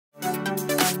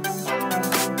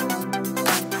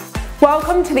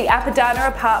Welcome to the Apadana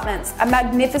Apartments, a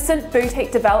magnificent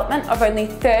boutique development of only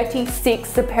 36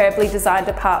 superbly designed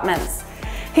apartments.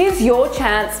 Here's your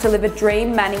chance to live a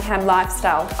dream Manningham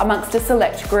lifestyle amongst a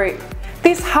select group.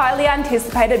 This highly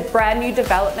anticipated brand new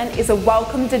development is a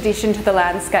welcomed addition to the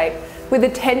landscape, with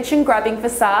attention-grabbing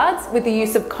facades with the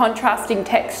use of contrasting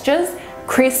textures,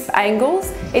 crisp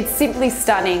angles. It's simply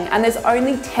stunning, and there's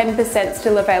only 10%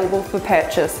 still available for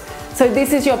purchase. So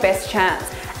this is your best chance.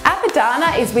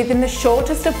 Apadana is within the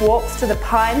shortest of walks to the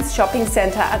Pines Shopping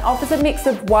Centre and offers a mix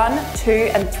of 1, 2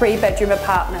 and 3 bedroom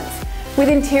apartments, with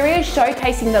interiors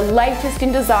showcasing the latest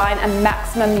in design and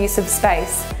maximum use of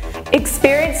space.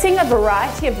 Experiencing a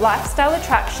variety of lifestyle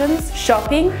attractions,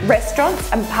 shopping,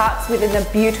 restaurants and parks within the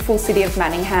beautiful city of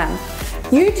Manningham.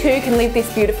 You too can live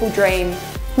this beautiful dream.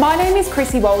 My name is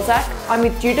WALCZAK. I'm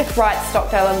with Judith Wright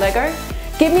Stockdale and Lego.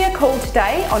 Give me a call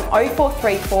today on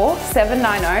 0434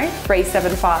 790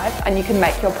 375 and you can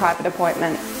make your private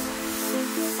appointment.